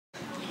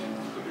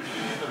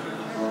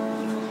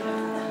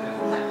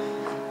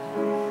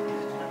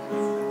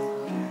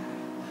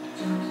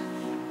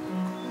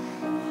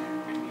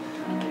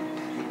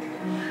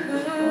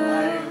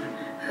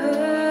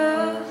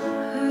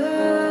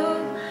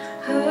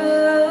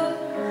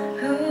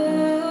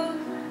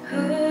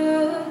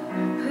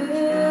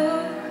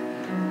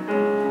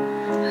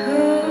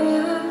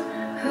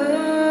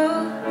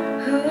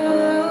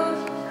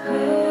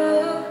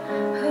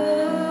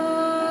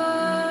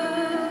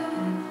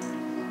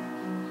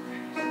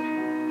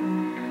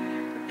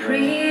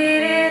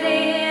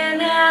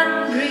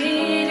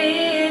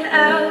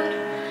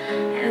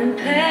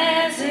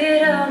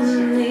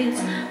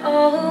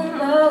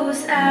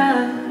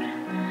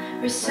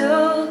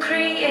so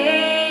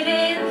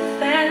creative,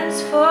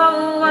 fast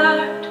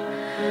forward.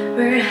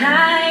 We're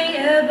high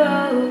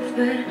above,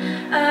 but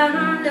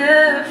on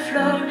the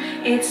floor.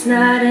 It's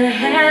not a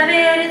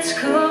habit, it's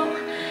cool.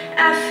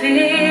 I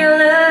feel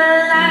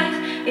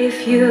alive.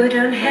 If you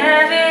don't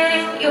have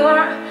it,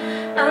 you're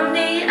on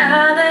the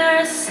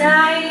other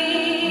side.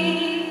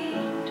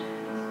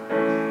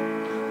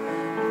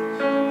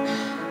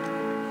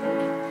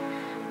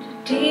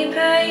 The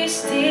deeper you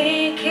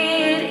stick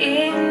it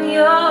in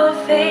your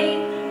vein,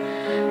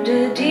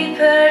 the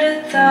deeper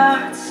the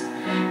thoughts,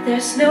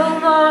 there's no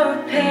more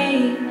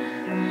pain.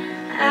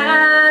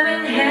 I'm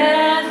in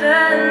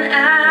heaven,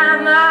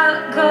 I'm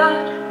a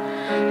god,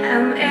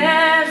 I'm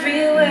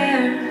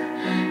everywhere,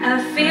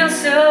 I feel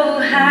so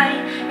high.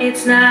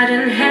 It's not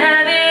a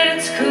habit,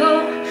 it's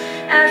cool.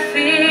 I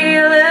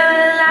feel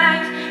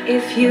alive.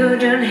 If you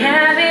don't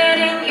have it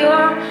and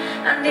you're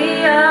on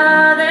the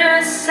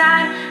other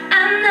side,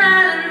 I'm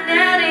not an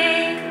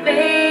addict,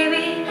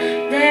 baby,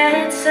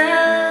 that's a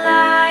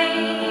lie.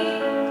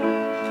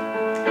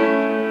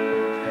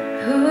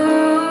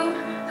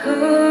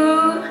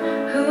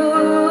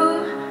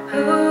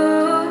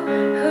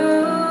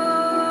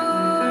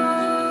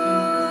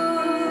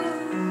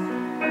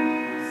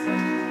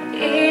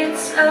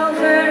 It's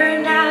over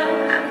now,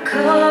 I'm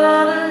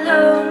cold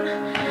alone.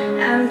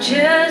 I'm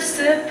just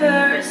a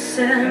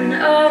person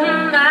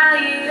on my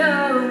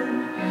own.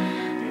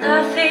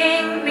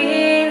 Nothing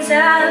means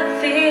a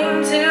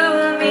thing to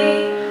me.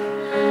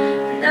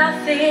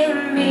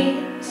 Nothing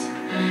means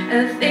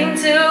a thing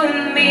to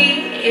me.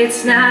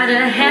 It's not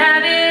a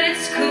habit,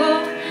 it's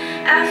cool.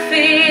 I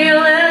feel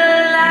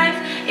alive.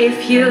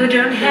 If you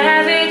don't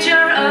have it,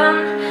 you're on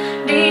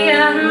the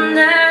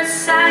other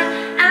side.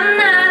 I'm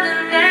not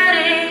an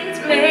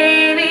addict,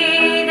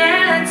 maybe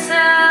that's a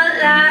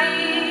lie.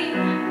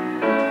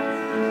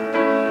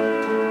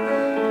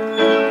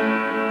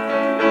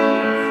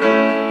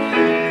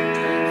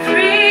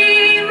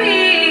 Free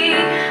me,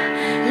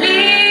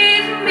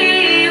 leave me,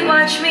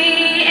 watch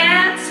me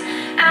as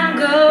I'm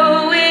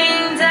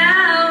going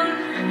down.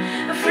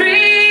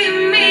 Free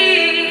me,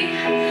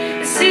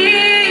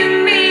 see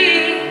me,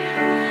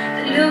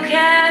 look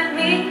at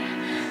me.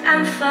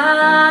 I'm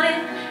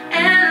falling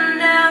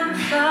and I'm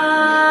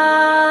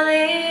falling.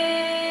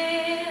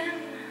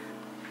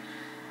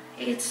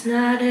 It's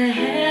not a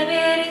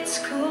habit, it's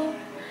cool.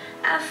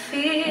 I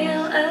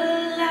feel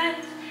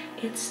alive.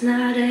 It's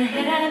not a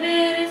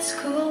habit, it's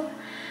cool.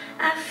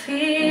 I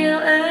feel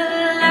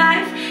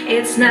alive.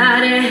 It's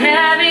not a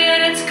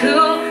habit, it's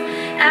cool.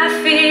 I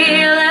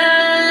feel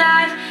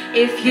alive.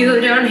 If you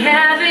don't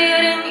have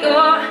it and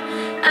you're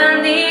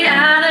on the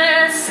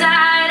other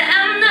side,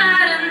 I'm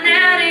not an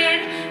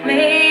addict,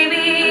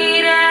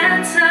 maybe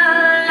that's a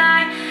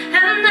lie.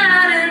 I'm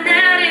not an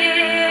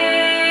addict.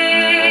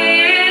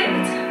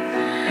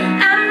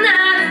 I'm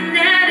not an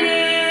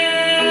addict.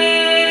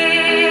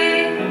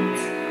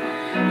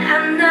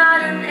 I'm not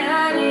an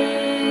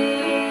addict.